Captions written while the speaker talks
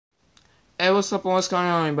Hey, what's up and what's going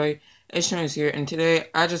on, everybody? HTimbers here, and today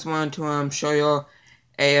I just wanted to show y'all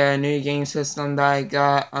a new game system that I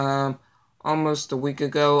got almost a week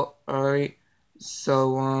ago. Alright,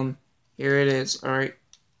 so here it is. Alright,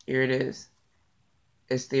 here it is.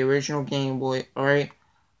 It's the original Game Boy. Alright,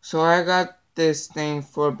 so I got this thing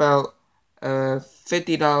for about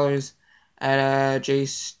 $50 at J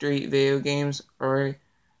Street Video Games. Alright,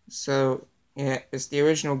 so yeah, it's the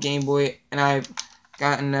original Game Boy, and I've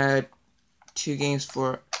gotten two games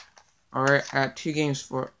for it. Alright, I got two games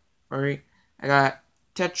for it. Alright, I got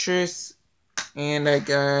Tetris and I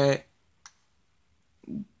got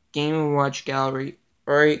Game & Watch Gallery.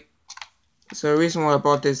 Alright, so the reason why I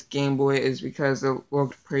bought this Game Boy is because it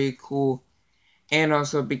looked pretty cool, and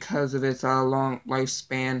also because of its long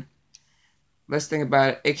lifespan. Let's think about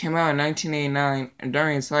it. It came out in 1989, and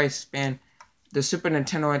during its lifespan, the Super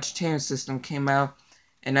Nintendo Entertainment System came out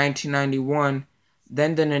in 1991.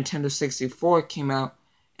 Then the Nintendo 64 came out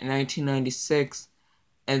in 1996,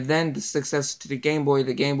 and then the successor to the Game Boy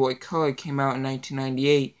Color, came out in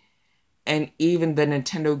 1998, and even the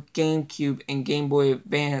Nintendo GameCube and Game Boy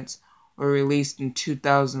Advance were released in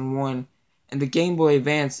 2001, and the Game Boy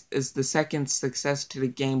Advance is the second successor to the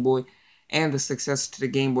Game Boy and the successor to the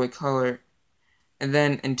Game Boy Color. And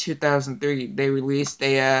then in 2003, they released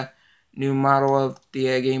a new model of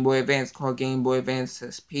the Game Boy Advance called Game Boy Advance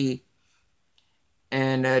SP.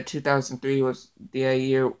 And 2003 was the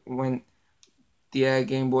year when the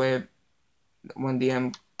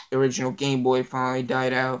original Game Boy finally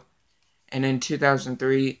died out. And in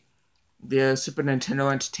 2003, the Super Nintendo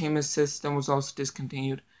Entertainment System was also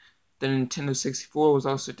discontinued. The Nintendo 64 was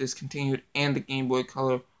also discontinued, and the Game Boy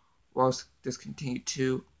Color was discontinued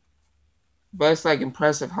too. But it's like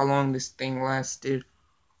impressive how long this thing lasted.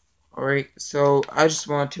 Alright, so I just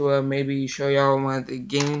want to maybe show y'all one of the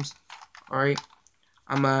games. Alright,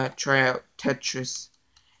 I'm gonna try out Tetris,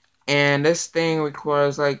 and this thing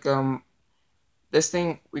requires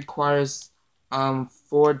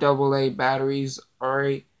four AA batteries.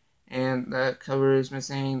 Alright, and the cover is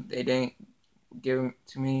missing. They didn't give them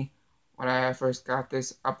to me when I first got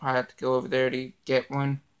this. I'll probably have to go over there to get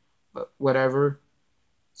one, but whatever.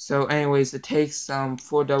 So anyways, it takes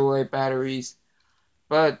four AA batteries,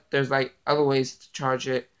 but there's like other ways to charge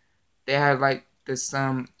it. They had like this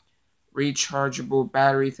rechargeable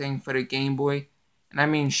battery thing for the Game Boy, and I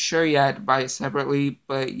mean, sure, you had to buy it separately,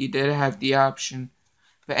 but you did have the option.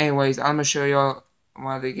 But anyways, I'm gonna show y'all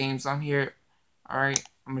one of the games on here. Alright,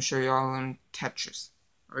 I'm gonna show y'all in Tetris.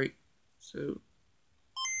 Alright, so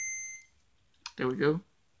there we go.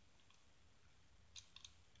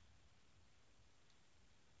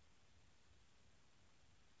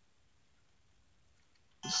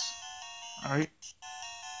 Alright,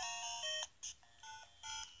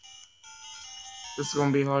 this is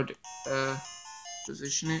gonna be hard to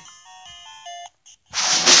position it.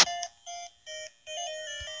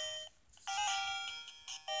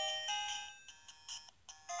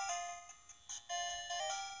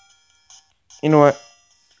 You know what?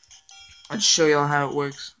 I'll just show y'all how it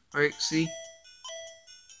works. Alright, see?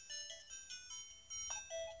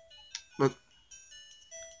 Look.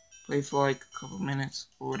 Play for like a couple minutes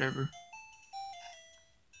or whatever.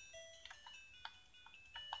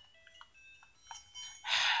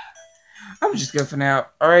 I'm just good for now.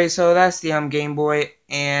 Alright, so that's the Game Boy,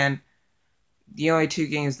 and the only two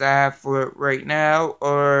games that I have for it right now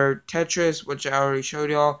are Tetris, which I already showed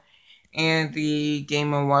y'all, and the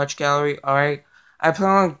Game & Watch Gallery. Alright, I plan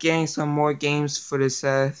on getting some more games for this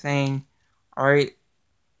thing. Alright,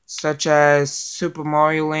 such as Super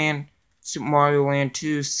Mario Land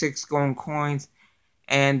 2, 6 Golden Coins,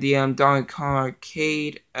 and the Donkey Kong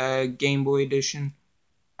Arcade Game Boy Edition.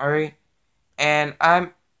 Alright, and I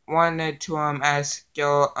wanted to ask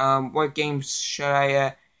y'all what games should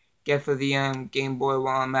I get for the Game Boy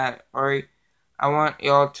while I'm at it. Alright, I want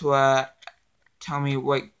y'all to tell me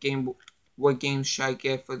what games should I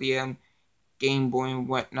get for the Game Boy and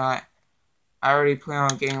whatnot. I already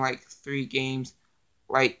plan on getting like 3 games.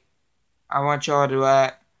 Like, I want y'all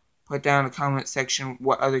to put down in the comment section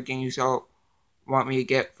what other games y'all want me to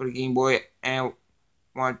get for the Game Boy and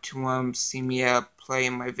want to see me play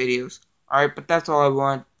in my videos. Alright, but that's all I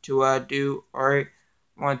want to do. Alright,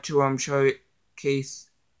 want to showcase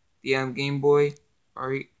the Game Boy.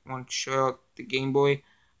 Alright, want to show out the Game Boy.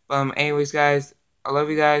 But anyways, guys, I love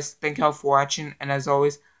you guys. Thank y'all for watching, and as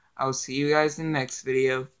always, I'll see you guys in the next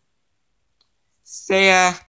video. See ya!